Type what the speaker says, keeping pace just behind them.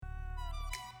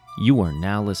You are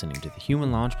now listening to the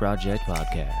Human Launch Project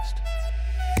podcast.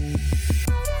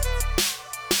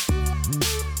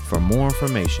 For more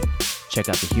information, check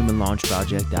out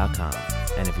thehumanlaunchproject.com.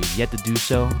 And if you've yet to do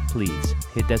so, please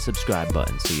hit that subscribe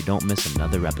button so you don't miss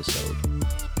another episode.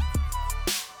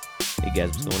 Hey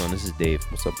guys, what's going on? This is Dave.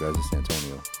 What's up, guys? It's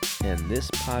Antonio. And this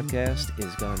podcast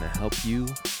is going to help you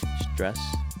stress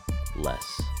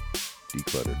less.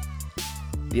 Declutter.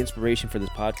 The inspiration for this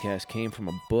podcast came from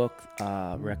a book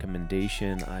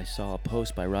recommendation. I saw a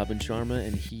post by Robin Sharma,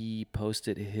 and he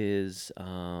posted his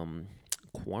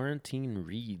quarantine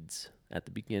reads at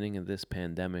the beginning of this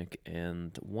pandemic.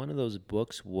 And one of those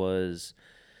books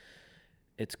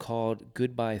it's called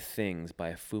Goodbye Things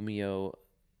by Fumio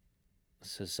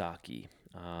Sasaki.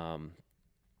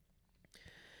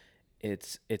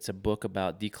 It's a book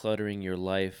about decluttering your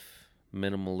life,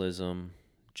 minimalism,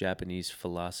 Japanese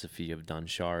philosophy of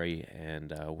Danshari,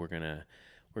 and we're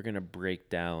gonna break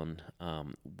down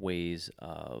ways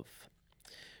what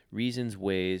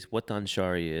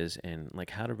Danshari is, and like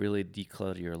how to really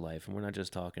declutter your life. And we're not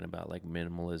just talking about like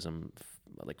minimalism,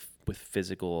 like with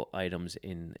physical items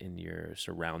in your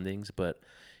surroundings, but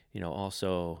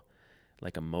also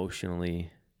like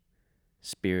emotionally,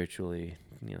 spiritually,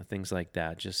 things like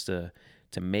that, just to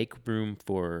make room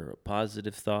for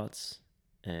positive thoughts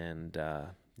and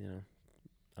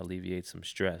alleviate some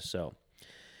stress. So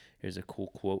here's a cool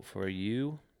quote for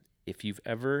you. If you're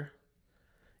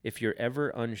ever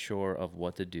unsure of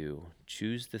what to do,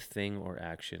 choose the thing or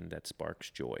action that sparks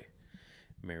joy.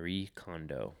 Marie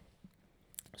Kondo.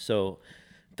 So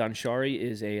Danshari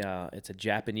is it's a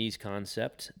Japanese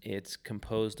concept. It's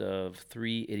composed of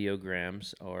 3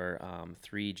 ideograms, or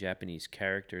 3 Japanese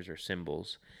characters or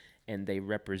symbols, and they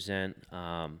represent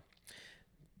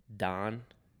Dan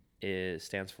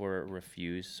stands for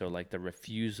refuse, so like the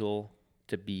refusal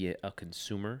to be a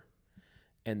consumer,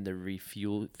 and the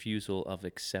refusal of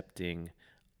accepting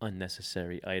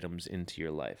unnecessary items into your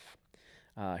life.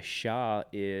 Sha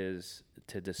is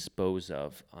to dispose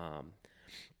of,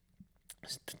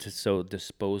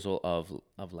 disposal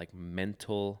of like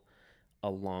mental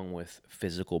along with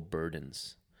physical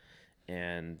burdens,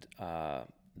 and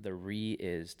the Ri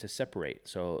is to separate,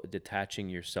 so detaching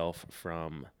yourself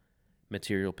from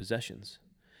material possessions.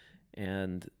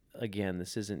 And again,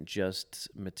 this isn't just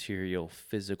material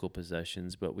physical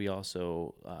possessions, but we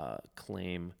also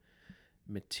claim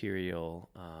material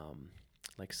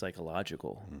like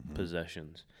psychological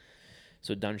possessions.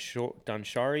 So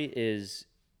Danshari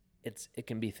it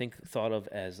can be thought of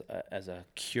as a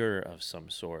cure of some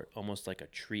sort, almost like a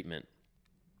treatment.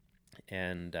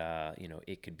 And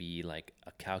it could be like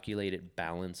a calculated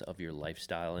balance of your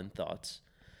lifestyle and thoughts.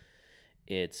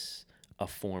 It's a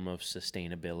form of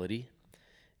sustainability.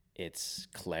 It's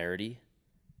clarity.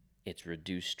 It's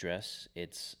reduced stress.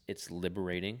 It's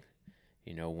liberating.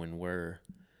 When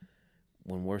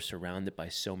we're surrounded by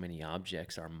so many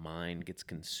objects, our mind gets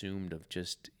consumed of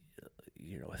just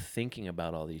thinking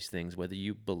about all these things. Whether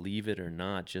you believe it or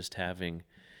not, just having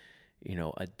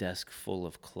a desk full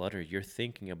of clutter, you're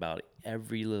thinking about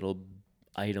every little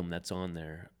item that's on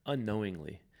there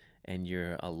unknowingly, and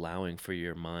you're allowing for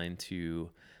your mind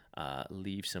to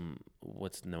leave some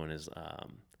what's known as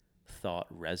thought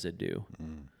residue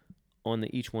on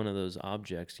each one of those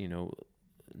objects,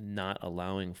 not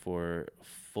allowing for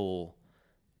full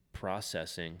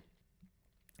processing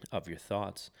of your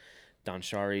thoughts.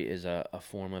 Danshari is a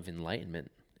form of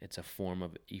enlightenment. It's a form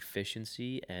of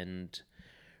efficiency, and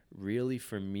really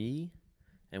for me,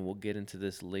 and we'll get into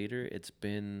this later, it's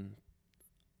been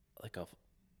like a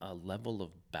level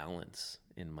of balance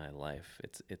in my life.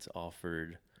 It's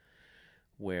offered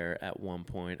where at one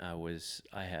point I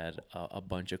had a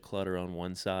bunch of clutter on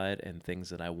one side and things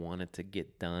that I wanted to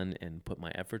get done and put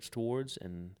my efforts towards,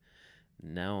 and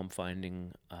now I'm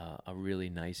finding a really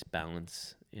nice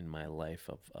balance in my life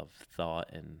of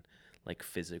thought and like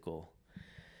physical.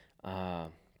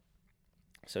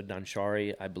 So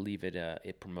Danshari, I believe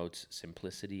it promotes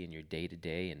simplicity in your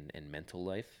day-to-day and mental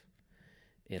life.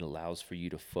 It allows for you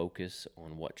to focus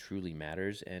on what truly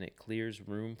matters, and it clears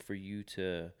room for you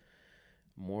to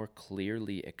more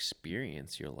clearly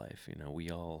experience your life. We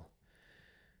all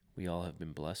have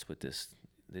been blessed with this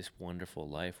wonderful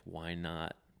life. Why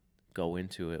not go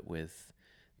into it with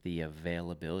the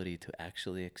availability to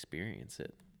actually experience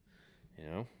it?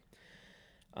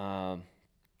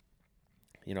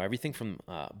 Everything from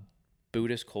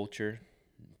Buddhist culture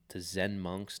to Zen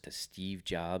monks to Steve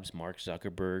Jobs, Mark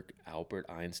Zuckerberg, Albert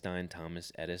Einstein,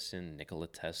 Thomas Edison, Nikola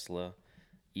Tesla,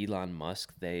 Elon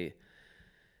Musk, they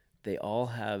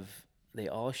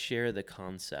all share the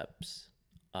concepts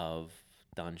of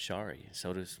Don Shari.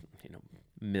 So does,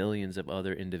 millions of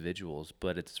other individuals.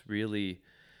 But it's really,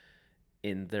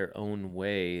 in their own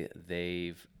way,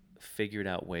 they've figured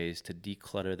out ways to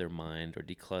declutter their mind or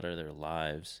declutter their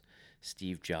lives.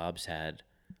 Steve Jobs had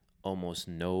almost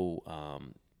no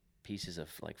pieces of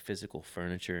like physical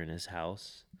furniture in his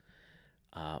house.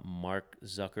 Mark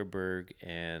Zuckerberg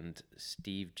and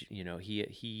Steve,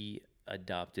 he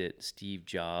adopted Steve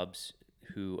Jobs,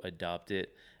 who adopted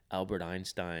Albert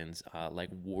Einstein's like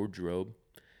wardrobe,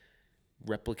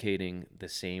 replicating the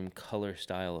same color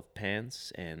style of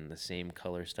pants and the same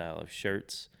color style of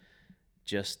shirts,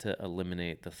 just to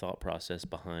eliminate the thought process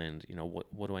behind,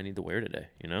 what do I need to wear today,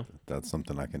 That's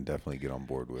something I can definitely get on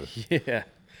board with. Yeah.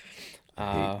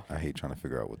 I hate trying to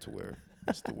figure out what to wear.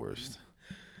 It's the worst.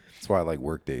 That's why I like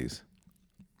work days.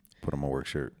 Put on my work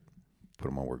shirt. Put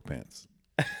on my work pants.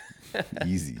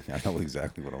 Easy. I know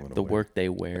exactly what I'm gonna The wear. work they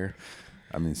wear.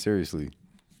 I mean, seriously.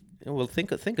 Well,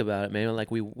 think about it, man.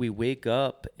 Like we wake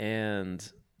up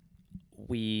and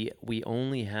we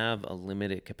only have a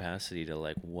limited capacity to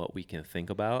like what we can think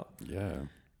about. Yeah.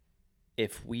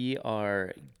 If we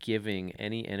are giving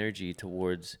any energy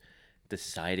towards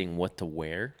deciding what to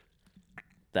wear,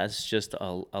 that's just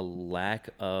a lack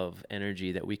of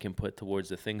energy that we can put towards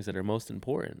the things that are most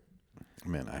important.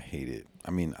 Man, I hate it.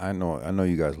 I mean, I know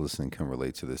you guys listening can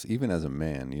relate to this. Even as a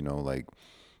man, like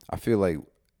I feel like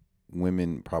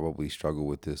women probably struggle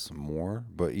with this more,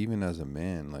 but even as a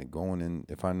man, like going in,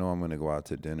 if I know I'm going to go out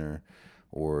to dinner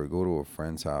or go to a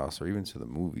friend's house or even to the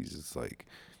movies, it's like,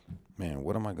 man,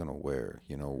 what am I going to wear?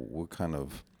 What kind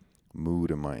of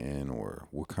mood am I in, or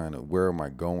where am I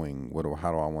going?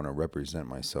 How do I want to represent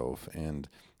myself? And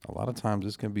a lot of times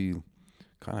this can be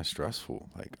kind of stressful.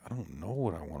 Like, I don't know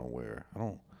what I want to wear.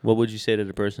 What would you say to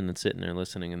the person that's sitting there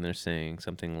listening and they're saying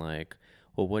something like,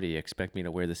 well, what do you expect me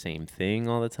to wear the same thing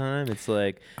all the time? It's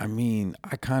like, I mean,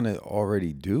 I kind of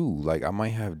already do. Like, I might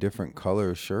have different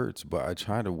color shirts, but I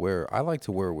like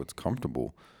to wear what's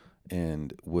comfortable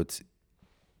and what's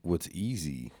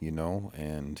easy,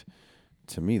 and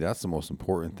to me, that's the most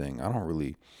important thing.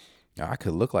 I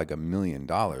could look like $1 million,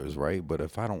 right? But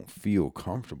if I don't feel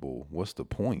comfortable, what's the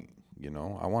point?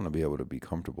 I want to be able to be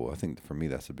comfortable. I think for me,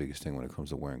 that's the biggest thing when it comes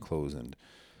to wearing clothes, and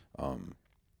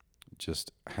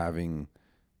just having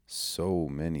so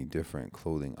many different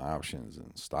clothing options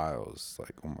and styles.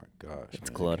 Like, oh my gosh, it's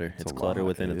man, clutter. It's a clutter lot.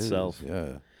 within It itself. is,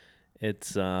 yeah.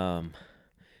 It's,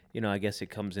 I guess it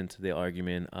comes into the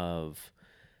argument of,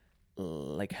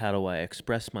 like, how do I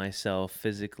express myself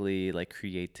physically, like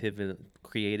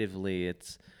creatively?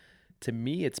 To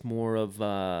me, it's more of,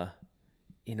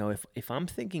 if I'm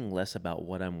thinking less about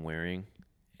what I'm wearing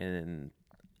and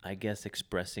I guess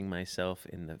expressing myself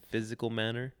in the physical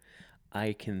manner,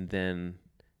 I can then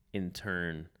in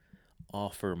turn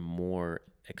offer more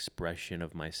expression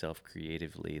of myself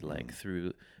creatively, like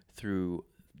through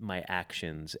my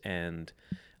actions, and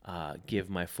give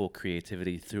my full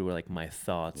creativity through like my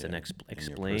thoughts and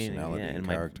explain, and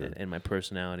my character. and my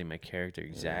personality, my character.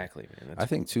 Exactly, man. I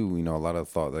think too, a lot of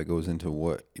thought that goes into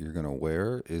what you're gonna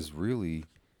wear is really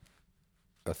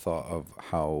a thought of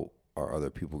how are other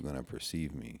people gonna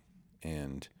perceive me.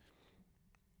 And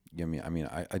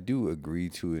I do agree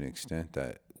to an extent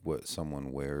that what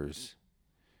someone wears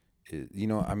is,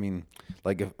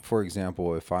 like, if, for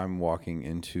example, if I'm walking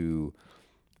into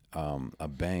a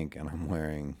bank and I'm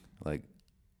wearing like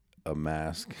a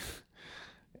mask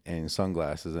and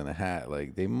sunglasses and a hat,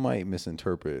 like, they might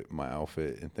misinterpret my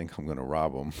outfit and think I'm gonna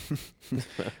rob them.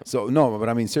 So no, but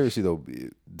I mean, seriously though,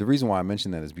 the reason why I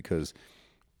mention that is because,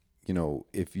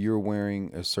 if you're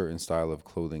wearing a certain style of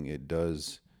clothing, it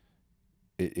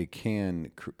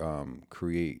can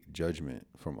create judgment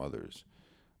from others.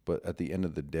 But at the end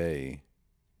of the day,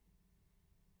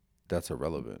 that's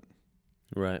irrelevant.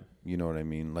 Right. You know what I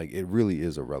mean? Like, it really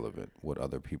is irrelevant what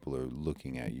other people are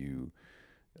looking at you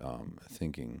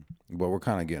thinking. But we're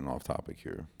kind of getting off topic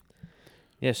here.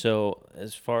 Yeah. So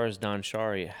as far as Don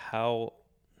Shari, how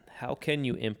can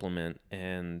you implement?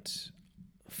 And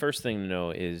first thing to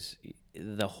know is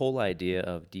the whole idea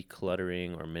of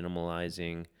decluttering or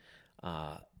minimalizing.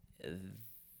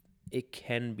 It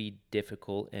can be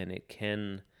difficult, and it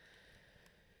can,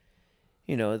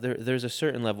 there's a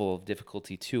certain level of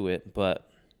difficulty to it, but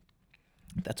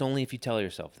that's only if you tell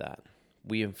yourself that.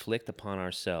 We inflict upon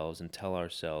ourselves and tell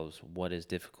ourselves what is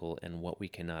difficult and what we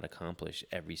cannot accomplish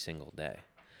every single day.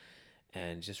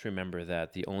 And just remember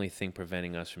that the only thing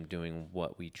preventing us from doing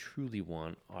what we truly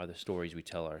want are the stories we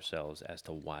tell ourselves as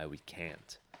to why we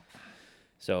can't.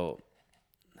 So,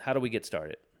 how do we get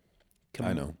started?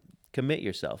 I know. Commit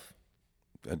yourself.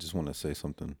 I just want to say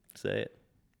something. Say it.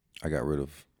 I got rid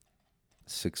of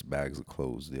 6 bags of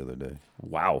clothes the other day.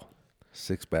 Wow.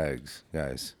 6 bags,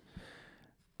 guys.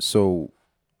 So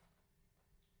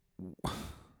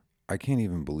I can't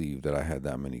even believe that I had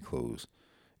that many clothes.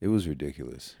 It was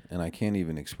ridiculous, and I can't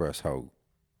even express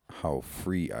how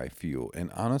free I feel.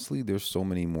 And honestly, there's so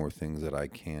many more things that I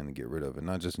can get rid of, and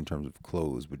not just in terms of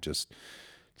clothes, but just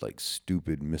like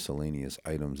stupid miscellaneous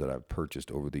items that I've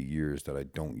purchased over the years that I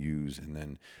don't use. And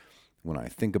then when I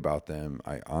think about them,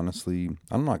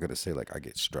 I'm not gonna say like I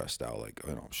get stressed out, like,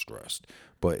 you know, I'm stressed,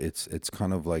 but it's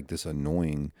kind of like this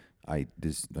annoying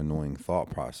thought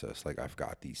process. Like, I've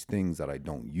got these things that I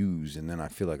don't use, and then I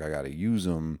feel like I gotta use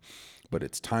them, but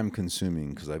it's time consuming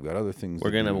because I've got other things.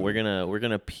 We're to gonna do. we're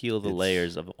gonna peel the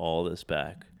layers of all this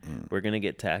back. We're gonna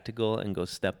get tactical and go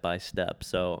step by step.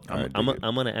 So I'm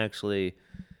gonna actually,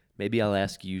 maybe I'll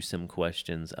ask you some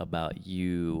questions about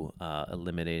you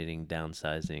eliminating,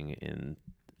 downsizing, and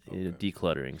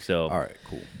decluttering. So All right,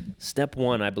 cool. step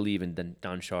one, I believe in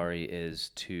Danshari, is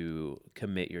to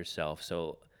commit yourself.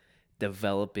 So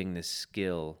developing the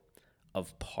skill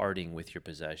of parting with your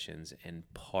possessions and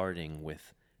parting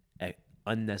with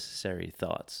unnecessary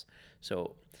thoughts.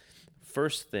 So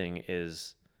first thing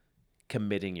is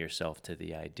committing yourself to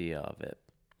the idea of it.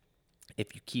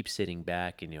 If you keep sitting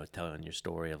back and, you know, telling your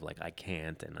story of like, I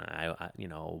can't, and I you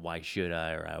know, why should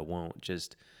I, or I won't,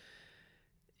 just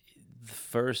the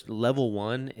first level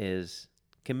one is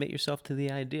commit yourself to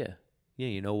the idea. Yeah,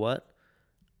 you know what?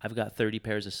 I've got 30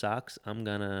 pairs of socks. I'm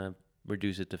going to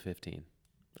reduce it to 15.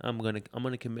 I'm going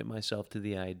to commit myself to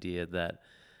the idea that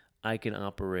I can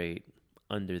operate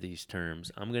under these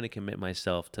terms. I'm going to commit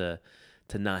myself to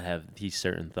not have these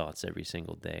certain thoughts every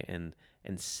single day, and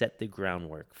set the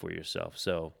groundwork for yourself.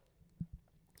 So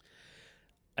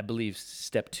I believe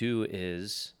step two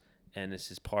is, and this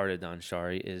is part of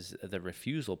Danshari, is the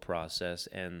refusal process,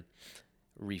 and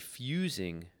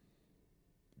refusing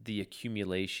the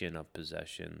accumulation of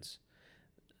possessions,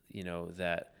 you know,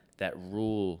 that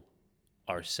rule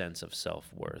our sense of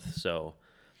self-worth. So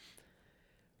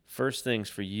first things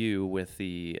for you with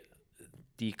the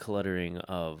decluttering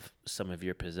of some of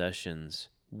your possessions,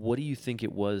 what do you think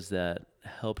it was that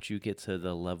helped you get to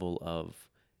the level of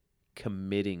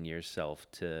committing yourself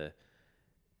to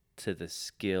the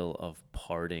skill of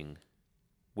parting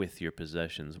with your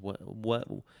possessions? What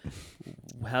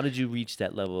how did you reach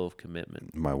that level of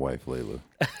commitment? My wife, Layla,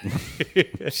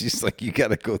 she's like, you got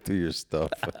to go through your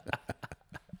stuff.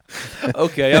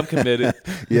 Okay, I'm committed.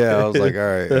 Yeah, I was like, all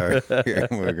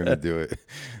right, we're gonna do it.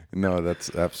 No, that's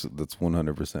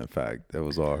 100% fact. That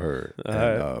was all her.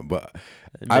 But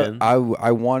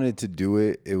I wanted to do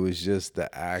it. It was just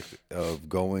the act of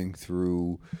going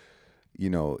through, you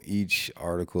know, each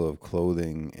article of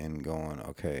clothing and going,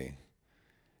 okay.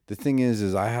 The thing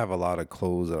is I have a lot of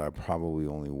clothes that I probably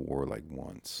only wore like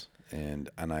once, and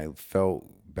I felt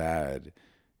bad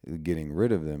getting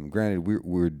rid of them.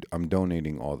 Granted, I'm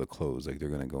donating all the clothes, like they're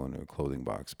gonna go into a clothing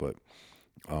box, but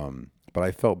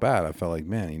I felt bad. I felt like,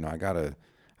 man, you know, I gotta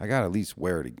at least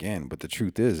wear it again. But the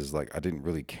truth is like I didn't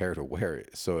really care to wear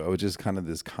it, so it was just kind of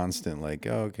this constant like,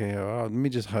 oh, okay, let me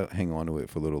just hang on to it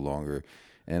for a little longer.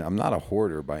 And I'm not a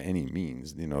hoarder by any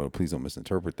means, you know. Please don't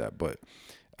misinterpret that, but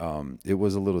it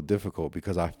was a little difficult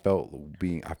because I felt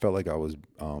like I was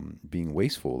being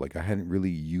wasteful. Like I hadn't really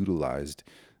utilized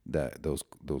those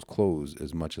clothes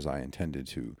as much as I intended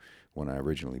to when I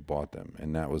originally bought them,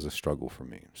 and that was a struggle for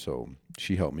me. So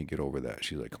she helped me get over that.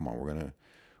 She's like, "Come on, we're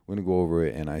gonna go over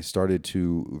it," and I started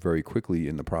to very quickly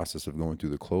in the process of going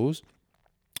through the clothes,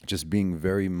 just being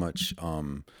very much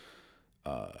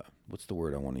what's the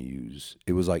word I want to use?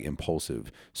 It was like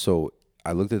impulsive. So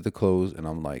I looked at the clothes and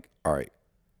I'm like, all right.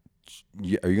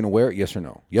 Are you gonna wear it? Yes or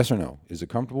no? Yes or no? Is it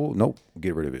comfortable? Nope.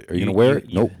 Get rid of it. Are you gonna wear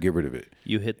it? Nope. Get rid of it.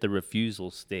 You hit the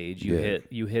refusal stage. You hit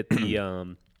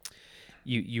the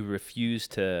you refuse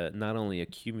to not only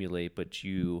accumulate, but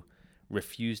you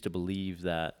refuse to believe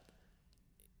that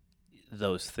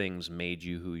those things made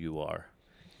you who you are.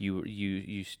 You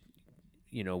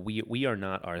know, we are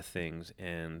not our things,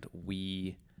 and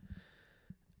we,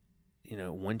 you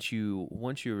know, once you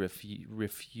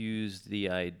refuse the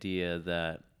idea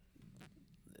that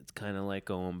it's kind of like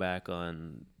going back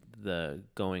on the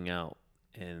going out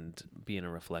and being a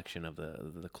reflection of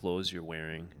the clothes you're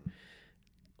wearing.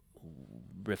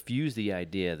 Refuse the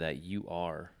idea that you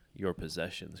are your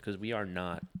possessions, because we are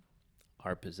not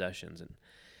our possessions. And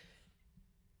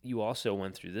you also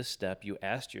went through this step. You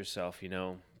asked yourself, you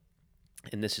know,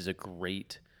 and this is a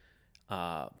great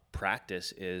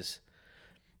practice, is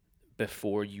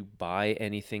before you buy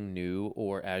anything new,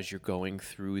 or as you're going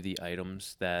through the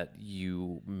items that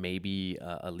you may be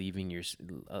alleviating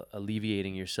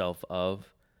yourself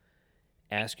of,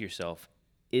 ask yourself,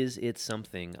 is it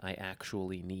something I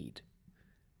actually need?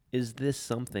 Is this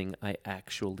something I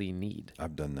actually need?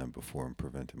 I've done that before and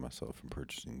prevented myself from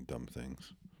purchasing dumb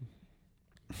things.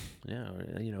 Yeah,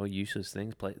 or, useless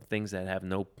things, things that have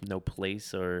no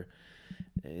place or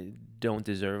don't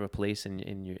deserve a place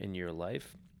in your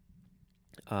life.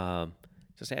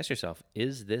 Just ask yourself,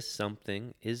 is it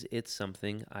something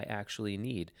I actually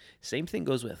need? Same thing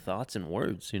goes with thoughts and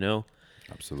words,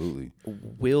 Absolutely.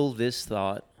 Will this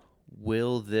thought,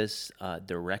 this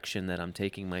direction that I'm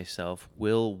taking myself,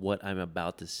 will what I'm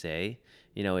about to say,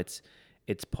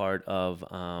 it's part of,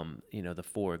 the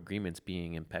 4 agreements,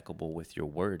 being impeccable with your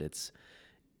word. It's,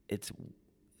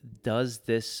 does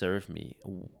this serve me?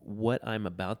 What I'm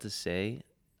about to say,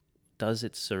 does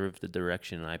it serve the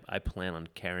direction I plan on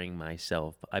carrying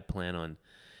myself? I plan on,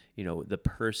 the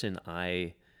person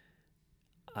I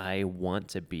want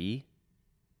to be.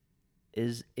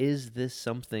 Is this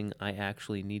something I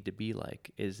actually need to be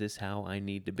like? Is this how I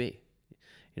need to be?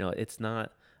 It's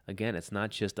not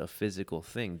just a physical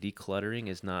thing. Decluttering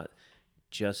is not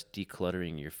just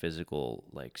decluttering your physical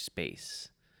space.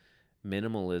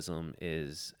 Minimalism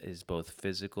is both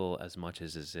physical as much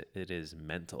as it is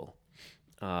mental.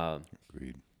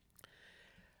 Agreed.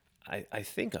 I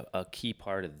think a key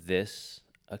part of this,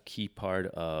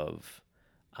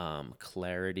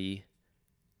 clarity,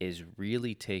 is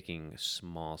really taking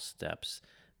small steps.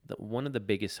 One of the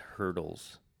biggest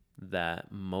hurdles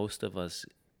that most of us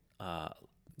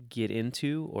get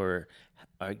into or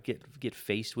get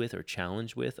faced with or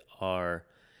challenged with are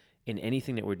in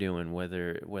anything that we're doing,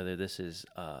 whether this is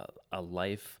a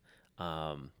life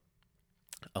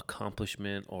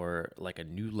accomplishment or like a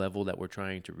new level that we're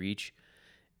trying to reach,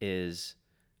 is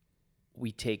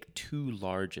we take too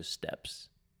large of steps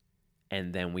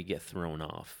and then we get thrown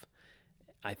off.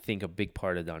 I think a big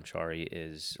part of Danchari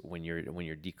is when you're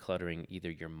decluttering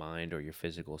either your mind or your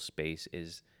physical space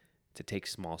is to take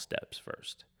small steps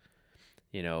first.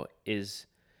 Is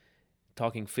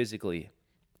talking physically,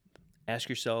 ask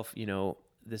yourself,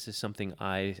 this is something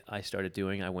I started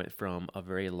doing. I went from a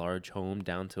very large home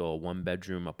down to a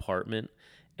 1-bedroom apartment,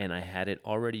 and I had it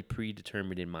already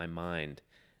predetermined in my mind,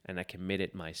 and I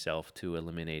committed myself to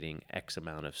eliminating X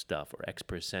amount of stuff or X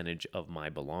percentage of my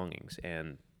belongings.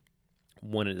 And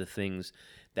one of the things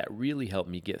that really helped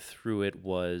me get through it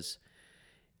was,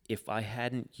 if I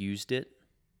hadn't used it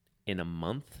in a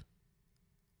month,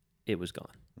 it was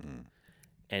gone.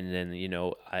 And then,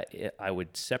 I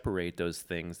would separate those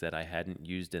things that I hadn't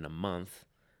used in a month,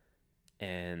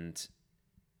 and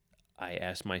I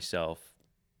asked myself,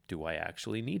 do I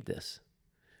actually need this?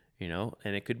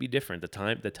 And it could be different.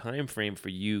 The time frame for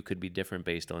you could be different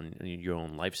based on your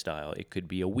own lifestyle. It could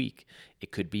be a week.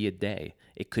 It could be a day.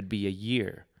 It could be a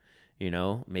year.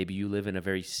 Maybe you live in a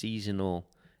very seasonal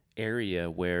area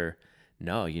where,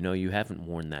 no, you haven't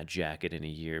worn that jacket in a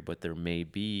year, but there may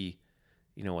be,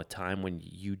 a time when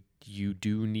you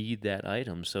do need that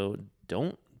item. So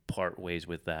don't part ways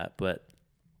with that. But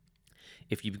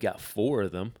if you've got 4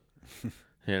 of them,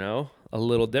 a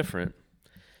little different.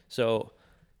 So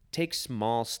take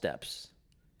small steps.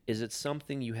 Is it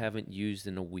something you haven't used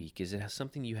in a week? Is it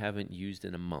something you haven't used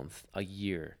in a month, a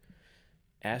year?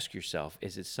 Ask yourself,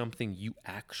 is it something you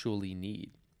actually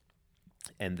need?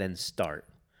 And then start.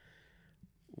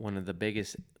 One of the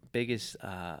biggest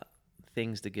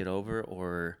things to get over,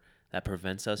 or that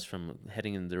prevents us from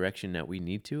heading in the direction that we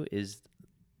need to, is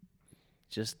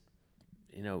just,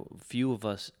 few of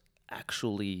us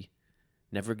actually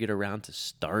never get around to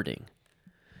starting.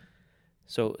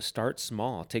 So start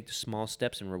small. Take the small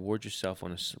steps and reward yourself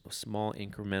on a small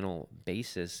incremental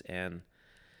basis, and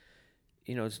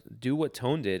do what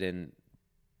Tone did and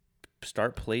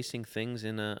start placing things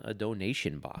in a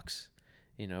donation box.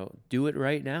 Do it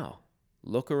right now.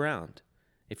 Look around.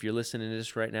 If you're listening to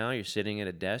this right now, you're sitting at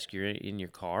a desk, you're in your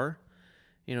car,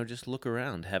 just look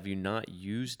around. Have you not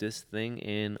used this thing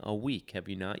in a week? Have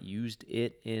you not used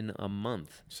it in a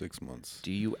month? 6 months.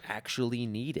 Do you actually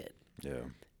need it? Yeah.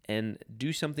 And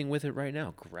do something with it right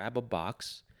now. Grab a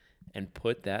box and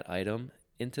put that item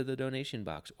into the donation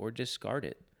box or discard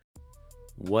it.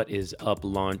 What is up,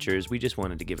 launchers? We just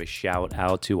wanted to give a shout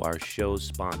out to our show's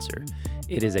sponsor.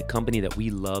 It is a company that we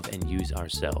love and use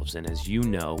ourselves. And as you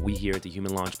know, we here at the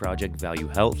Human Launch Project value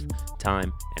health,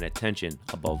 time, and attention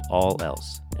above all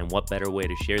else. And what better way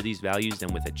to share these values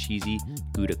than with a cheesy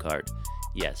Gouda card?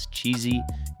 Yes, cheesy,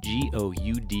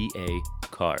 Gouda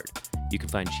card. You can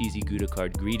find Cheesy Gouda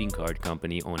Card Greeting Card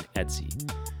Company on Etsy.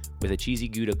 With a Cheesy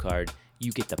Gouda card,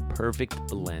 you get the perfect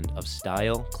blend of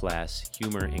style, class,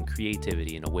 humor, and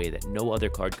creativity in a way that no other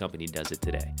card company does it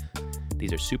today.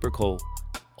 These are super cool,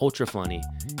 ultra funny,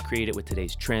 created with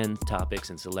today's trends,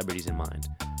 topics, and celebrities in mind.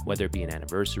 Whether it be an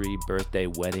anniversary, birthday,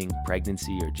 wedding,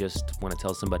 pregnancy, or just want to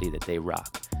tell somebody that they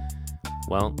rock.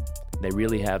 Well, they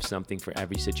really have something for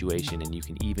every situation, and you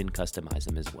can even customize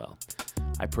them as well.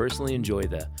 I personally enjoy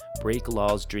the Break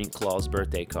Laws, Drink Claws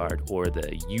birthday card or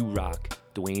the You Rock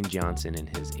Dwayne Johnson in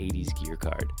his 80s gear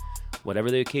card.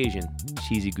 Whatever the occasion,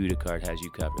 Cheesy Gouda card has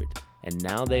you covered. And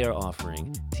now they are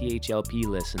offering THLP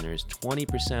listeners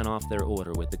 20% off their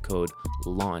order with the code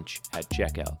LAUNCH at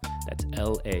checkout. That's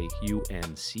LAUNCH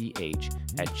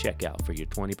at checkout for your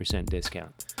 20%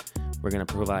 discount. We're going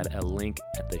to provide a link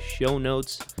at the show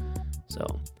notes.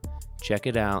 So check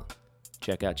it out.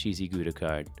 Check out Cheesy Gouda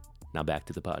card. Now back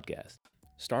to the podcast.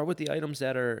 Start with the items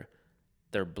that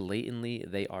they're blatantly,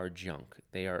 they are junk.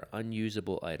 They are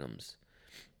unusable items.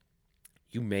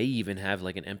 You may even have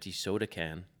like an empty soda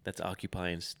can that's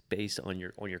occupying space on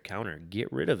your counter. Get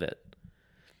rid of it.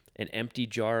 An empty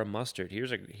jar of mustard.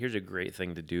 Here's a great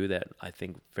thing to do that I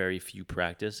think very few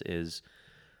practice is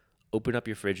open up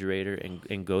your refrigerator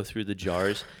and go through the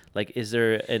jars. Like, is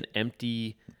there an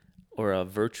empty or a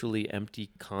virtually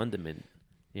empty condiment?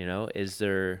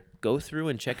 Go through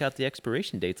and check out the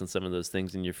expiration dates on some of those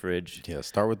things in your fridge. Yeah,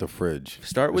 start with the fridge.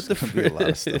 Start with the fridge. There's gonna be a lot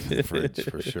of stuff in the fridge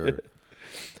for sure.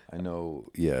 I know.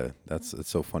 Yeah, it's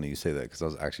so funny you say that because I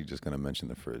was actually just going to mention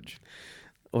the fridge.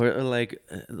 Or like,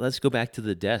 let's go back to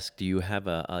the desk. Do you have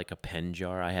a pen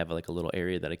jar? I have like a little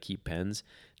area that I keep pens.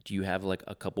 Do you have like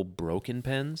a couple broken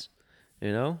pens?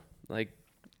 Like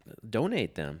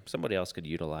donate them. Somebody else could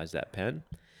utilize that pen,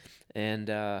 and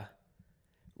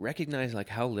recognize like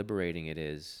how liberating it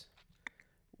is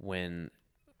when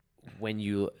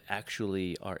you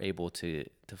actually are able to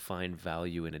find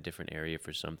value in a different area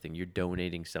for something. You're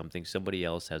donating something, somebody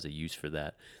else has a use for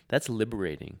that. That's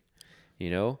liberating,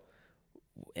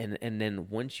 and then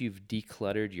once you've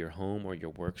decluttered your home or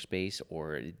your workspace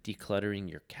or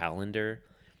decluttering your calendar,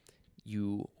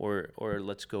 or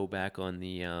let's go back on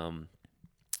the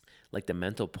like the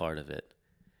mental part of it,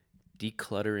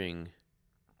 decluttering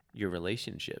your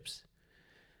relationships.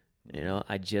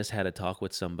 I just had a talk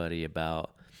with somebody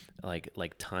about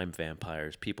like time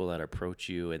vampires, people that approach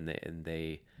you and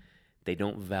they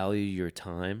don't value your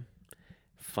time.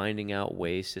 Finding out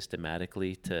ways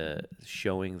systematically to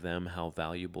showing them how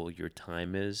valuable your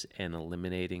time is and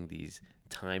eliminating these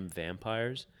time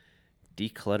vampires,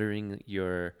 decluttering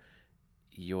your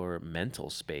mental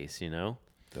space,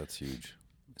 That's huge.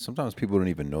 Sometimes people don't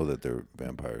even know that they're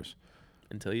vampires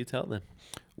until you tell them.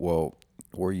 Well,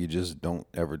 or you just don't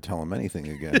ever tell them anything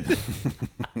again.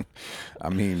 I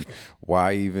mean,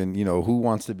 why even, who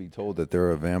wants to be told that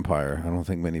they're a vampire? I don't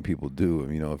think many people do.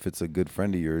 If it's a good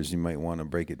friend of yours, you might want to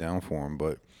break it down for them.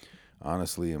 But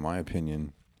honestly, in my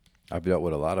opinion, I've dealt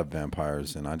with a lot of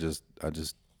vampires, and I just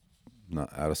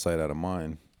not out of sight, out of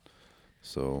mind.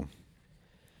 So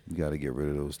you got to get rid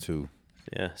of those too.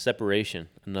 Yeah, separation,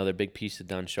 another big piece of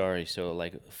Danshari. So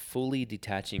like fully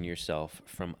detaching yourself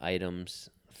from items,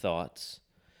 thoughts,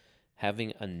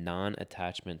 having a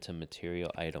non-attachment to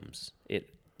material items.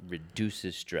 It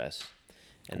reduces stress.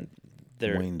 And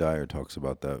Wayne Dyer talks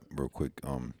about that real quick.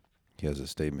 He has a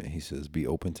statement. He says, be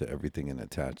open to everything and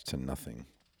attached to nothing.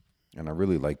 And I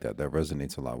really like that. That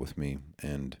resonates a lot with me.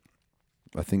 And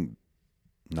I think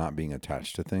not being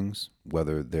attached to things,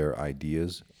 whether they're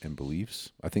ideas and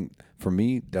beliefs. I think for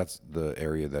me, that's the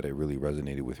area that it really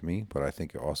resonated with me, but I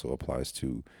think it also applies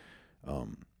to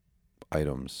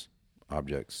items,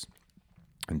 objects,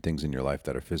 and things in your life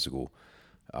that are physical,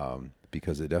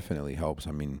 because it definitely helps.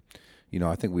 I mean,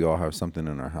 I think we all have something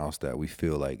in our house that we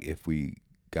feel like if we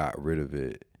got rid of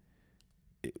it,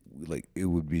 it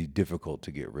would be difficult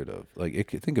to get rid of. Like,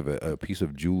 think of a piece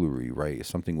of jewelry, right?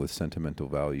 Something with sentimental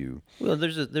value. Well,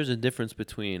 there's a difference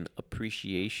between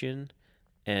appreciation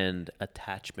and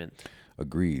attachment.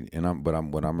 Agreed. And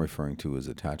what I'm referring to is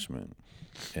attachment,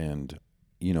 and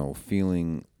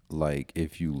feeling like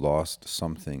if you lost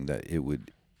something that it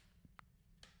would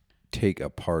take a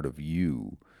part of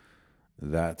you.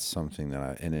 That's something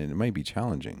that and it might be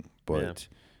challenging, but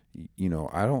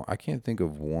I can't think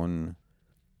of one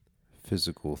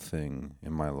physical thing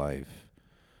in my life,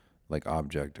 like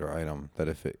object or item, that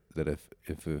if it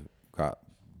got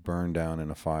burned down in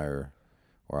a fire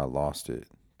or I lost it,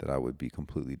 that I would be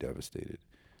completely devastated.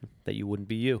 That you wouldn't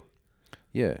be you.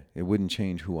 Yeah, it wouldn't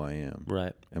change who I am.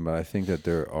 Right. But I think that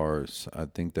there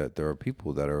are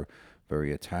people that are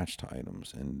very attached to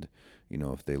items, and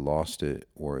if they lost it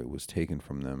or it was taken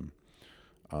from them,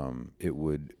 it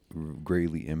would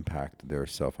greatly impact their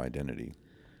self-identity.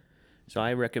 So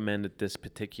I recommend that this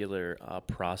particular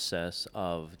process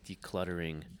of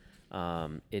decluttering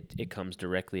It comes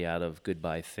directly out of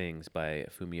Goodbye Things by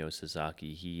Fumio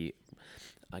Sasaki.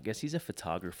 I guess he's a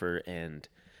photographer, and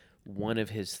one of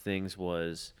his things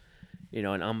was,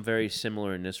 and I'm very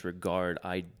similar in this regard.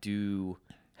 I do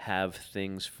have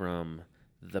things from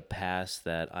the past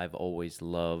that I've always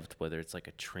loved, whether it's like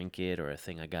a trinket or a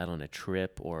thing I got on a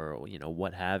trip or,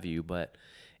 what have you, but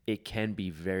it can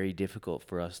be very difficult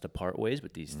for us to part ways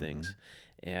with these things.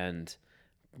 And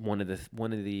one of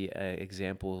the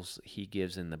examples he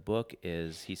gives in the book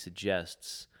is he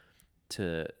suggests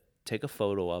to take a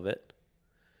photo of it,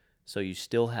 so you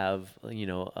still have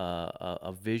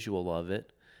a visual of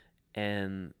it,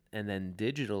 and then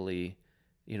digitally,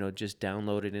 just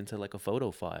download it into like a photo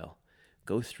file.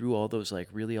 Go through all those like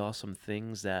really awesome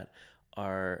things that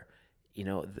are,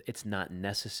 it's not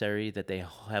necessary that they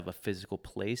have a physical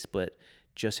place, but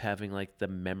just having like the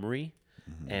memory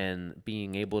and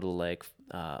being able to like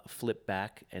flip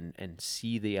back and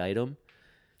see the item,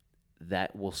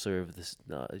 that will serve this,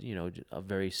 a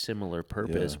very similar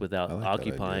purpose Yeah, without I like that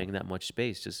idea. occupying that much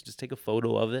space. Just take a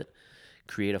photo of it,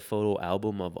 create a photo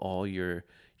album of all your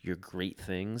great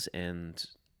things, and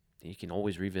you can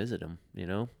always revisit them.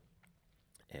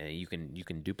 And you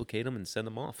can duplicate them and send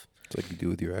them off. It's like you do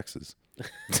with your exes.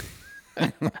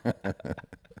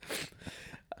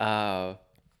 Uh,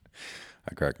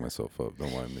 I crack myself up.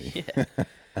 Don't mind me.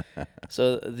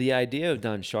 so the idea of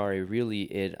Danshari really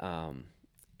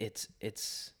it's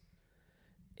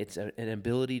an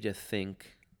ability to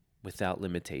think without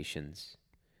limitations.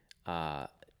 Our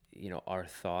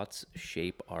thoughts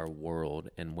shape our world,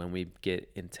 and when we get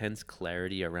intense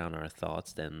clarity around our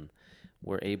thoughts, then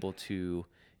we're able to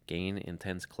gain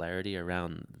intense clarity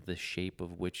around the shape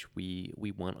of which we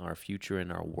want our future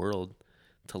and our world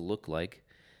to look like.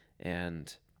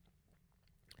 And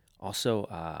also,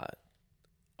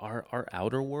 our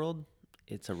outer world,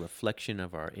 it's a reflection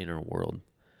of our inner world.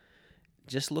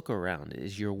 Just look around.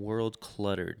 Is your world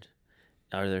cluttered?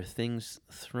 Are there things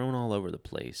thrown all over the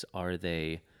place? Are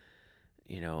they,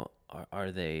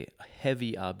 are they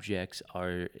heavy objects?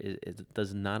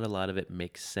 Does not a lot of it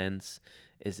make sense?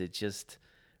 Is it just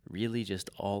really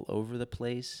just all over the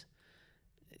place?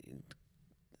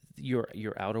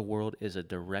 Your outer world is a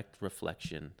direct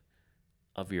reflection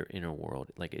of your inner world.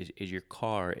 Like, is your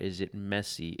car, is it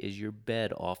messy? Is your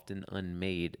bed often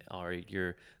unmade? Are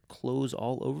your clothes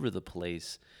all over the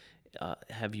place?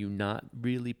 Have you not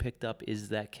really picked up, is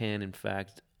that can in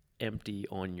fact empty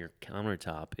on your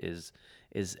countertop?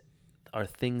 Are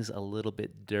things a little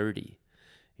bit dirty?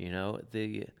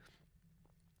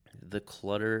 The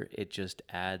clutter, it just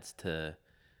adds to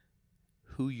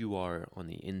who you are on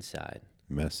the inside.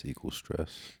 Mess equals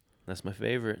stress. That's my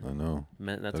favorite. I know.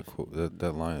 Man,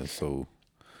 That line is so.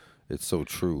 It's so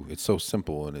true. It's so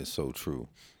simple and it's so true.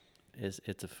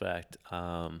 it's a fact.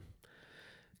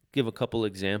 Give a couple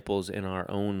examples in our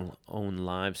own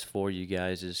lives for you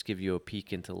guys. Just give you a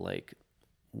peek into like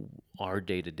our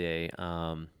day to day.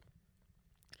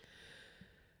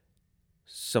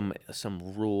 Some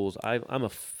rules. I'm a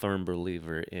firm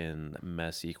believer in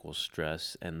mess equals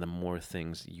stress, and the more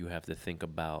things you have to think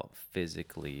about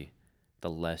physically, the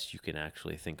less you can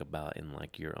actually think about in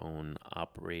like your own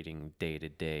operating day to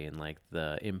day and like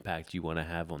the impact you want to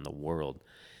have on the world.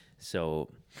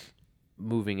 So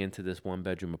moving into this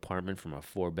 1-bedroom apartment from a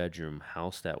 4-bedroom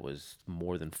house that was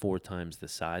more than 4 times the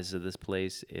size of this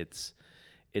place, it's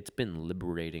been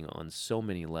liberating on so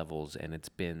many levels, and it's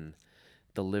been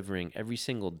delivering every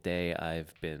single day.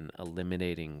 I've been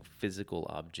eliminating physical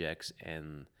objects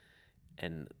and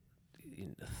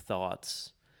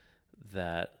thoughts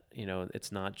that,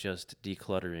 it's not just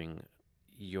decluttering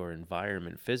your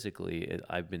environment physically.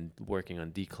 I've been working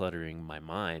on decluttering my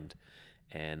mind,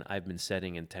 and I've been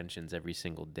setting intentions every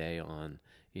single day on,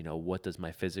 what does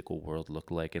my physical world look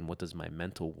like, and what does my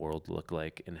mental world look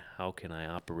like, and how can I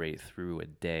operate through a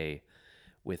day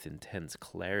with intense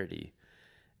clarity.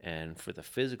 And for the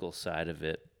physical side of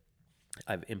it,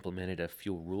 I've implemented a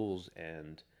few rules,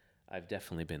 and I've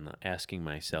definitely been asking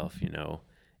myself,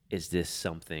 is this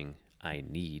something I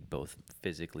need both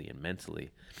physically and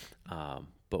mentally?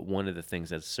 But one of the things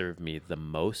that's served me the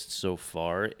most so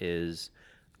far is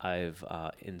I've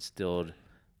instilled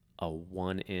a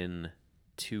 1 in,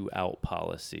 2 out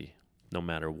policy, no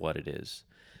matter what it is.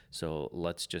 So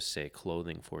let's just say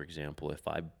clothing, for example. If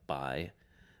I buy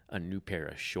a new pair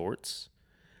of shorts,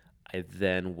 I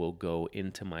then will go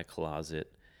into my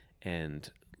closet and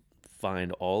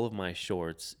find all of my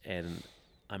shorts, and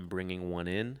I'm bringing 1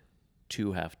 in,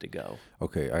 2 have to go.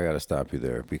 Okay, I got to stop you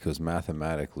there because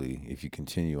mathematically, if you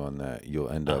continue on that, you'll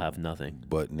end I'll up have nothing.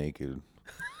 butt naked.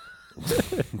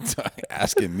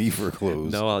 Asking me for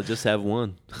clothes. No, I'll just have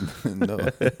one. No,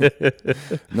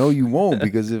 no, you won't,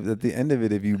 because if, at the end of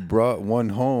it, if you brought one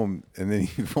home and then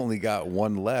you've only got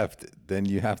one left, then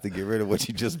you have to get rid of what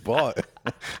you just bought,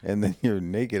 and then you're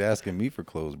naked asking me for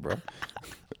clothes, bro.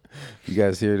 You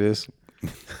guys hear this?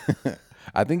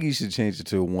 I think you should change it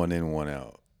to a one in, one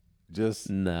out. Just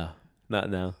No, not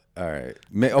now. all right.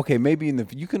 Okay, maybe in the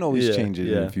you can always Yeah, change it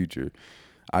in yeah. the future.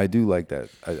 I do like that.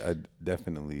 I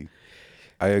definitely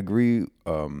I agree.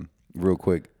 Real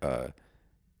quick,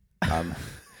 I'm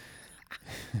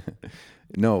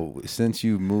no. Since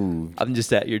you moved, I'm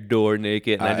just at your door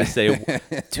naked, and I just say,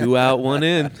 2 out, 1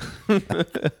 in.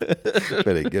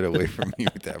 better get away from me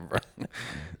with that,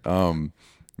 bro.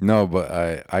 No,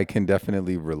 but I can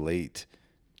definitely relate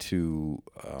to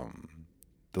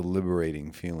the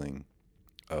liberating feeling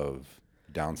of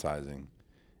downsizing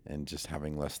and just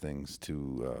having less things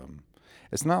to.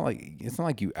 It's not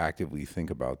like you actively think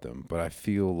about them, but I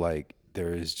feel like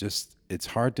there is just it's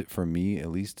hard to, for me at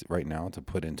least right now, to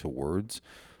put into words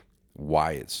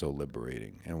why it's so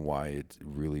liberating and why it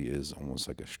really is almost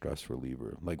like a stress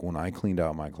reliever. Like when I cleaned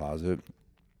out my closet,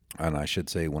 and I should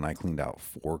say when I cleaned out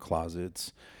 4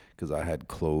 closets, because I had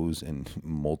clothes in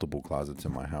multiple closets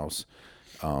in my house.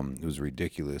 It was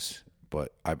ridiculous,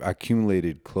 but I've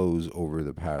accumulated clothes over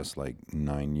the past like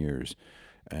 9 years.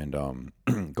 And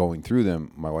going through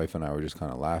them, my wife and I were just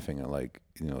kind of laughing at, like,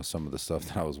 some of the stuff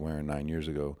that I was wearing 9 years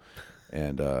ago.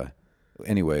 And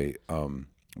anyway,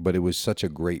 but it was such a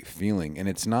great feeling. And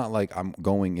it's not like I'm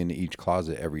going into each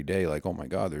closet every day like, oh my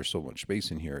God, there's so much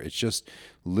space in here. It's just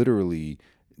literally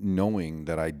knowing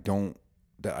that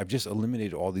that I've just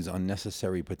eliminated all these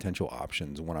unnecessary potential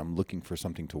options when I'm looking for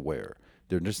something to wear.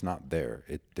 They're just not there.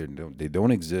 They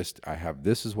don't exist.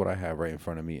 This is what I have right in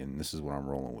front of me, and this is what I'm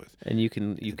rolling with. And you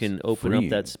can open freeing. up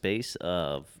that space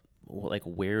of, like,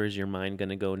 where is your mind going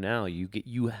to go now?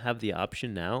 You have the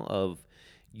option now of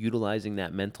utilizing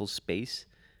that mental space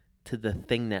to the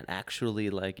thing that actually,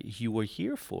 like, you were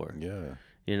here for. Yeah.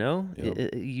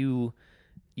 Yep. You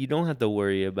don't have to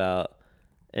worry about.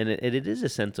 And it is a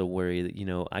sense of worry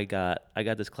that, I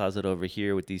got this closet over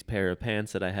here with these pair of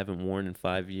pants that I haven't worn in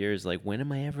 5 years. Like, when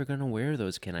am I ever going to wear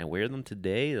those? Can I wear them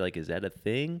today? Like, is that a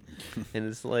thing? And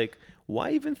it's like,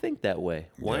 why even think that way?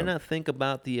 Why not think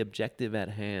about the objective at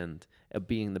hand of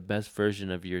being the best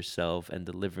version of yourself and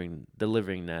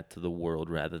delivering that to the world,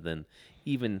 rather than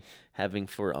even having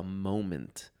for a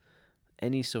moment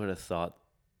any sort of thought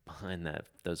behind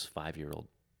those 5-year-old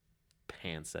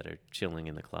pants that are chilling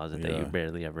in the closet that you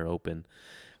barely ever open.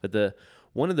 But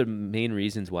one of the main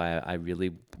reasons why I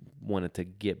really wanted to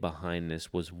get behind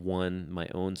this was, one, my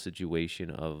own situation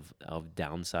of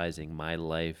downsizing my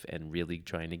life and really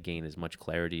trying to gain as much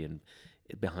clarity and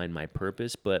behind my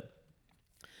purpose. But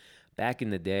back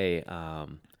in the day,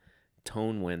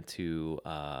 Tone went to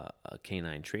a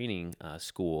canine training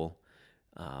school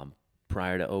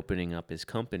prior to opening up his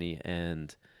company,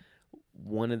 and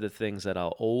one of the things that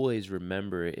I'll always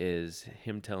remember is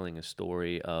him telling a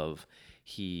story of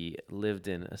he lived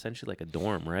in essentially like a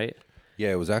dorm, right?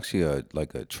 Yeah, it was actually a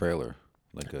trailer,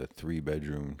 like a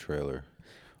 3-bedroom trailer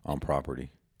on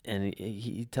property. And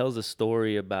he tells a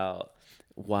story about,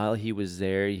 while he was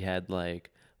there, he had like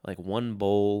one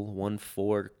bowl, one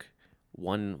fork,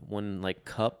 one like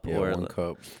cup, Yeah, or one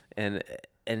cup.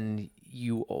 and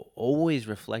you always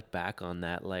reflect back on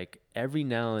that, like, every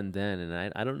now and then.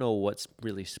 And I don't know what's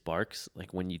really sparks,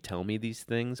 like, when you tell me these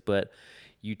things, but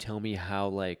you tell me how,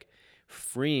 like,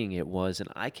 freeing it was. And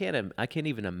I can't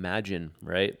even imagine,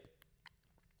 right,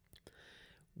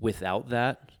 without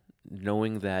that,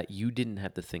 knowing that you didn't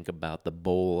have to think about the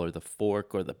bowl or the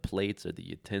fork or the plates or the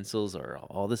utensils or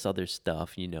all this other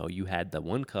stuff. You had the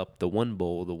one cup, the one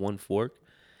bowl, the one fork.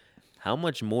 How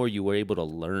much more you were able to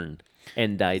learn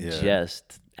and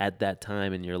digest at that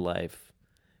time in your life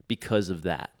because of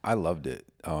that. I loved it.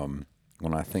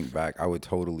 When I think back, I would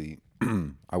totally,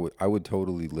 I would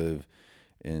totally live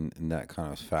in that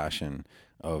kind of fashion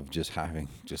of just having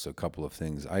just a couple of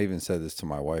things. I even said this to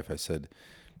my wife. I said,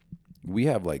 we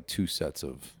have like 2 sets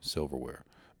of silverware,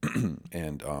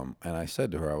 and I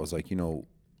said to her, I was like, and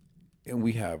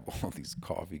we have all these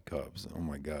coffee cups. Oh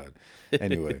my God.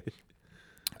 Anyway.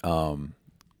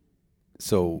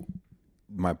 So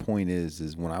my point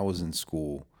is when I was in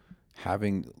school,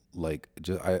 having like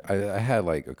I had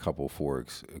like a couple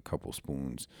forks, a couple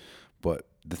spoons, but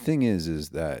the thing is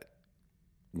that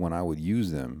when I would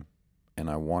use them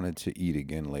and I wanted to eat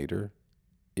again later,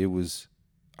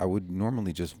 I would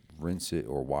normally just rinse it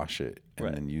or wash it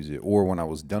and then use it, or when I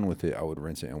was done with it, I would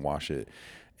rinse it and wash it,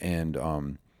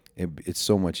 and it's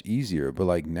so much easier. But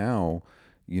like now,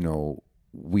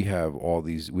 we have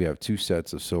we have two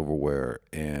sets of silverware,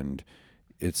 and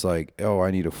it's like, oh, I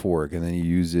need a fork, and then you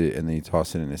use it, and then you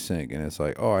toss it in the sink, and it's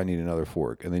like, oh, I need another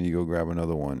fork, and then you go grab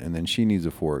another one, and then she needs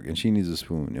a fork, and she needs a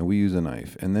spoon, and we use a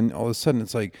knife, and then all of a sudden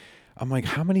it's like, I'm like,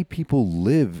 how many people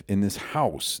live in this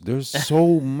house? There's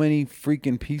so many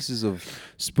freaking pieces of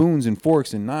spoons and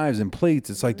forks and knives and plates.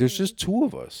 It's like there's just two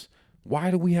of us.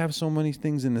 Why do we have so many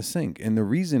things in the sink? And the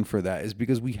reason for that is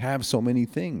because we have so many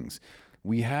things.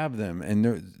 We have them,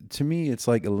 and to me, it's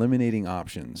like eliminating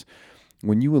options.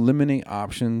 When you eliminate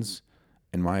options,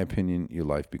 in my opinion, your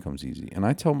life becomes easy. And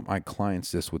I tell my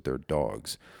clients this with their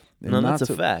dogs. And No, that's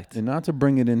a fact. And not to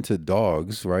bring it into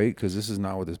dogs, right? Because this is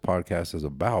not what this podcast is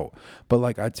about. But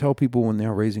like I tell people when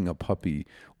they're raising a puppy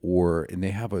and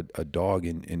they have a dog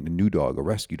and a new dog, a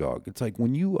rescue dog, it's like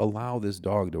when you allow this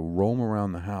dog to roam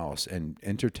around the house and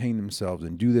entertain themselves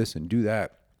and do this and do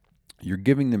that, you're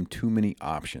giving them too many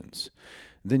options.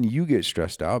 Then you get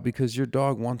stressed out because your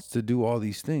dog wants to do all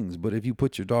these things. But if you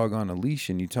put your dog on a leash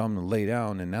and you tell them to lay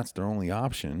down and that's their only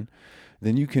option,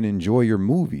 then you can enjoy your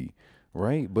movie,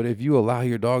 right? But if you allow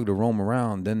your dog to roam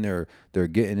around, then they're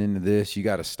getting into this. You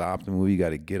got to stop the movie. You got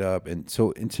to get up. And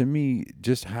to me,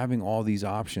 just having all these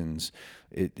options,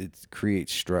 it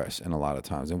creates stress and a lot of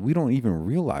times, and we don't even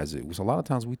realize it. Because a lot of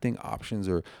times we think options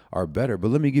are better. But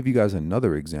let me give you guys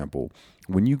another example.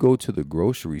 When you go to the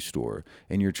grocery store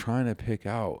and you're trying to pick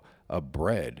out a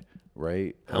bread,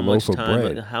 right? How A much loaf of time?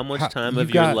 bread. How much time You've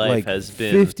of your got life like has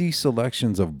been? 50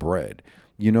 selections of bread,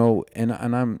 and I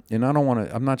don't want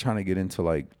to. I'm not trying to get into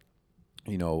like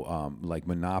like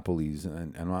monopolies,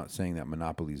 and I'm not saying that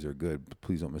monopolies are good.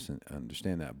 Please don't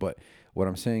misunderstand that. But what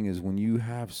I'm saying is when you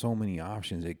have so many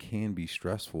options, it can be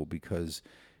stressful because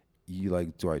you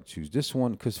like, do I choose this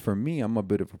one? Because for me, I'm a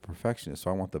bit of a perfectionist, so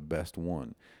I want the best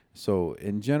one. So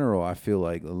in general, I feel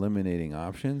like eliminating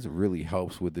options really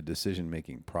helps with the decision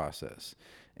making process.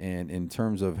 And in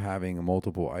terms of having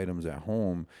multiple items at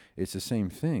home, it's the same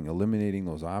thing, eliminating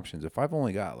those options. If I've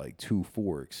only got like two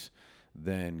forks,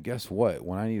 then guess what?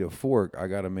 When I need a fork, I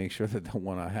got to make sure that the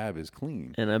one I have is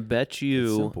clean. And It's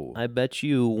simple. I bet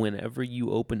you, whenever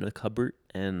you open a cupboard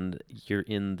and you're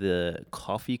in the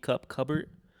coffee cup cupboard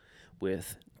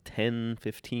with 10,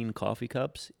 15 coffee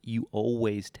cups, you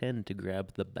always tend to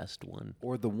grab the best one.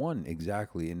 Or the one,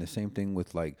 exactly. And the same thing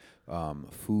with like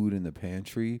food in the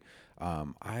pantry.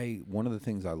 I One of the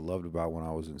things I loved about when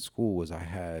I was in school was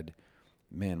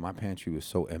my pantry was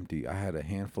so empty. I had a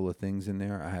handful of things in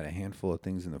there. I had a handful of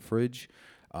things in the fridge.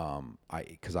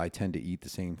 Because I tend to eat the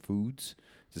same foods,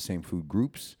 the same food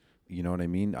groups. You know what I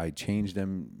mean? I change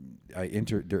them.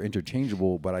 They're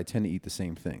interchangeable, but I tend to eat the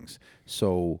same things.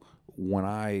 So when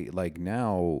I like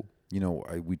now,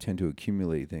 we tend to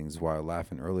accumulate things. While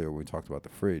laughing earlier when we talked about the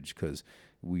fridge, because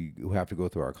we have to go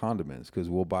through our condiments, because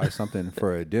we'll buy something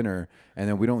for a dinner and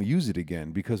then we don't use it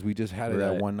again because we just had it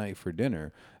that Right. one night for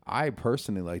dinner. I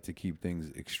personally like to keep things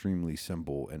extremely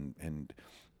simple, and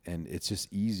it's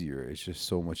just easier. It's just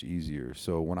so much easier.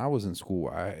 So when I was in school,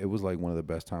 it was like one of the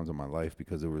best times of my life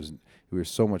because there was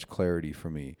so much clarity for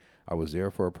me. I was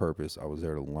there for a purpose. I was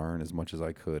there to learn as much as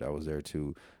I could. I was there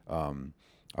to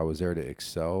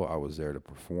excel. I was there to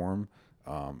perform,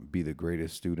 be the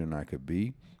greatest student I could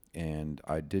be, and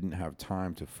I didn't have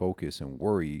time to focus and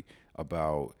worry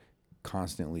about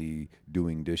constantly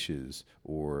doing dishes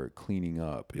or cleaning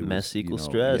up. It Mess was, equals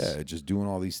stress. yeah, just doing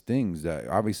all these things that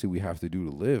obviously we have to do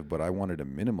to live, but I wanted to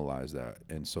minimalize that.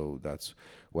 And so that's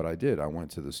what I did. I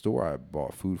went to the store, I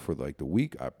bought food for like the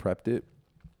week, I prepped it,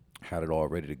 had it all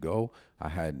ready to go. I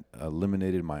had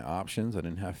eliminated my options. I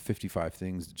didn't have 55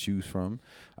 things to choose from.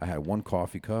 I had one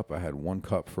coffee cup, I had one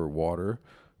cup for water,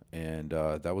 and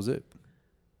that was it.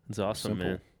 It's awesome,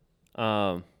 Simple.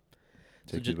 man.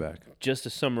 Take me back. Just to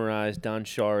summarize, Don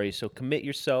Shari. So commit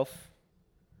yourself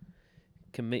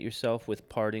with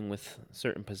parting with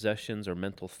certain possessions or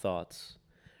mental thoughts.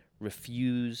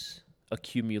 Refuse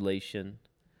accumulation.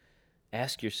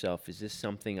 Ask yourself, is this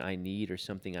something I need or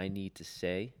something I need to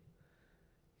say?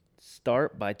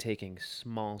 Start by taking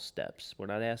small steps. We're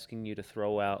not asking you to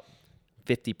throw out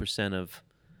 50% of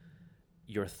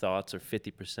your thoughts or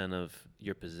 50% of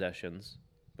your possessions,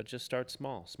 but just start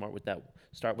small. Start with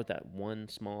that one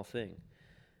small thing.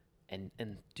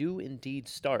 And do indeed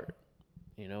start.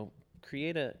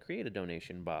 Create a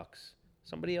donation box.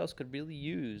 Somebody else could really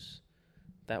use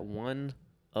that one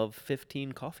of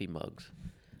 15 coffee mugs.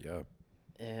 Yeah.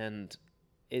 And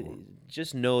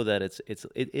just know that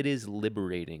it is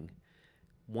liberating.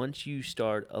 Once you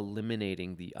start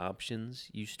eliminating the options,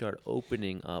 you start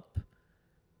opening up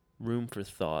room for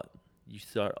thought. You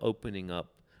start opening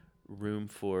up room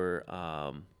for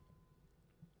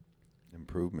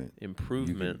Improvement.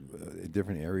 improvement. You can,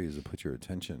 different areas to put your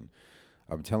attention.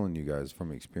 I'm telling you guys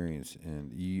from experience,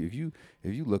 and if you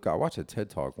look, I watched a TED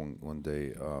talk one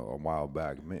day a while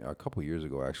back, a couple years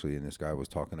ago actually, and this guy was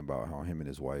talking about how him and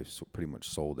his wife pretty much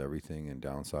sold everything and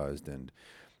downsized, and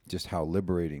just how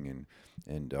liberating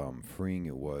and freeing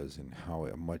it was, and how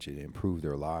much it improved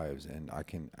their lives. And I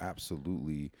can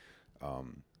absolutely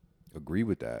agree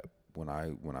with that. When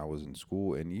I was in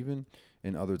school, and even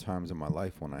in other times in my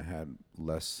life when I had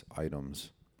less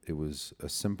items, it was a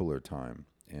simpler time,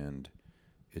 and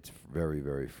it's very,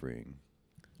 very freeing.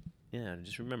 Yeah,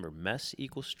 just remember, mess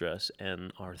equals stress,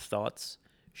 and our thoughts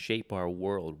shape our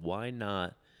world. Why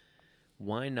not?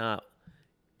 Why not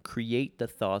create the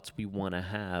thoughts we want to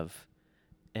have,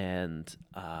 and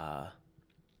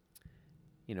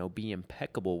be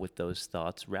impeccable with those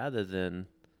thoughts, rather than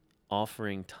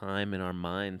offering time in our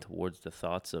mind towards the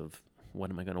thoughts of what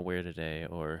am I going to wear today,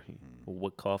 or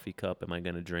what coffee cup am I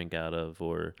going to drink out of,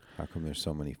 or How come there's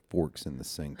so many forks in the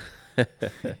sink?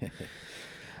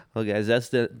 well, guys,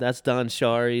 that's Don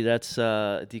Shari. That's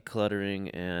decluttering,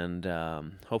 and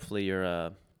hopefully,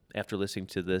 you're after listening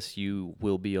to this, you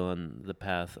will be on the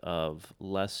path of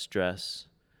less stress,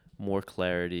 more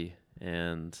clarity,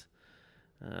 and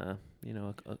a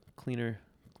cleaner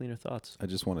thoughts. I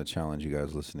just want to challenge you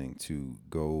guys listening to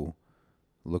go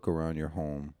look around your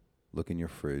home, look in your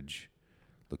fridge,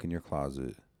 look in your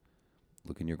closet,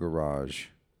 look in your garage,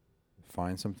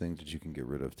 find some things that you can get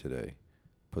rid of today.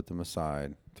 Put them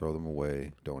aside, throw them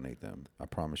away, donate them. I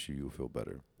promise you'll feel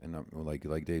better. And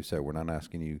like Dave said, we're not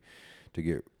asking you to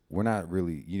get. We're not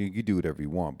really. You do whatever you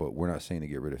want, but we're not saying to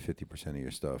get rid of 50% of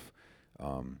your stuff.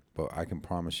 But I can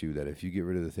promise you that if you get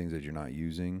rid of the things that you're not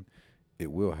using, it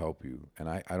will help you. And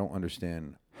I don't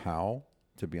understand how,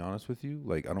 to be honest with you.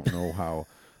 Like, I don't know how.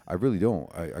 I really don't.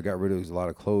 I got rid of a lot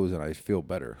of clothes and I feel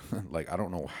better. Like, I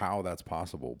don't know how that's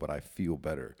possible, but I feel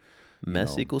better.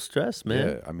 Mess equals stress, man.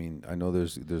 Yeah, I mean, I know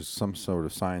there's some sort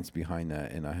of science behind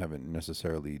that, and I haven't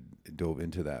necessarily dove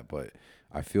into that, but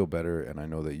I feel better, and I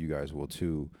know that you guys will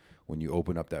too. When you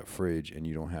open up that fridge and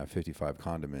you don't have 55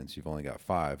 condiments, you've only got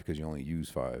 5 because you only use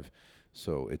 5.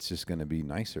 So it's just going to be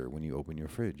nicer when you open your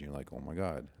fridge. You're like, oh my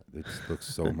God, it looks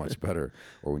so much better.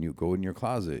 Or when you go in your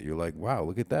closet, you're like, wow,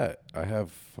 look at that. I have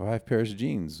 5 pairs of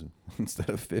jeans instead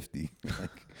of 50.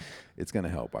 Like, it's going to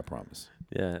help, I promise.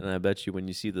 Yeah, and I bet you when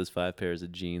you see those 5 pairs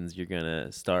of jeans, you're going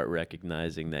to start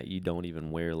recognizing that you don't even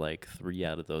wear like 3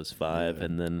 out of those 5, Yeah.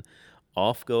 and then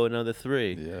off go another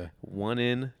 3. Yeah. 1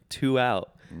 in, 2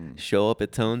 out. Show up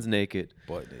at Tones naked.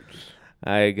 Butt naked.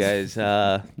 All right, guys.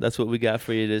 That's what we got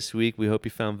for you this week. We hope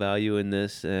you found value in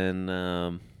this,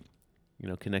 and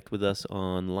connect with us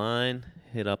online.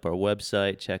 Hit up our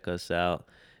website. Check us out,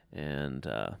 and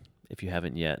if you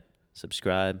haven't yet,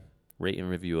 subscribe, rate, and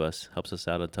review us. Helps us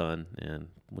out a ton, and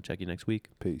we'll check you next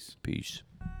week. Peace. Peace.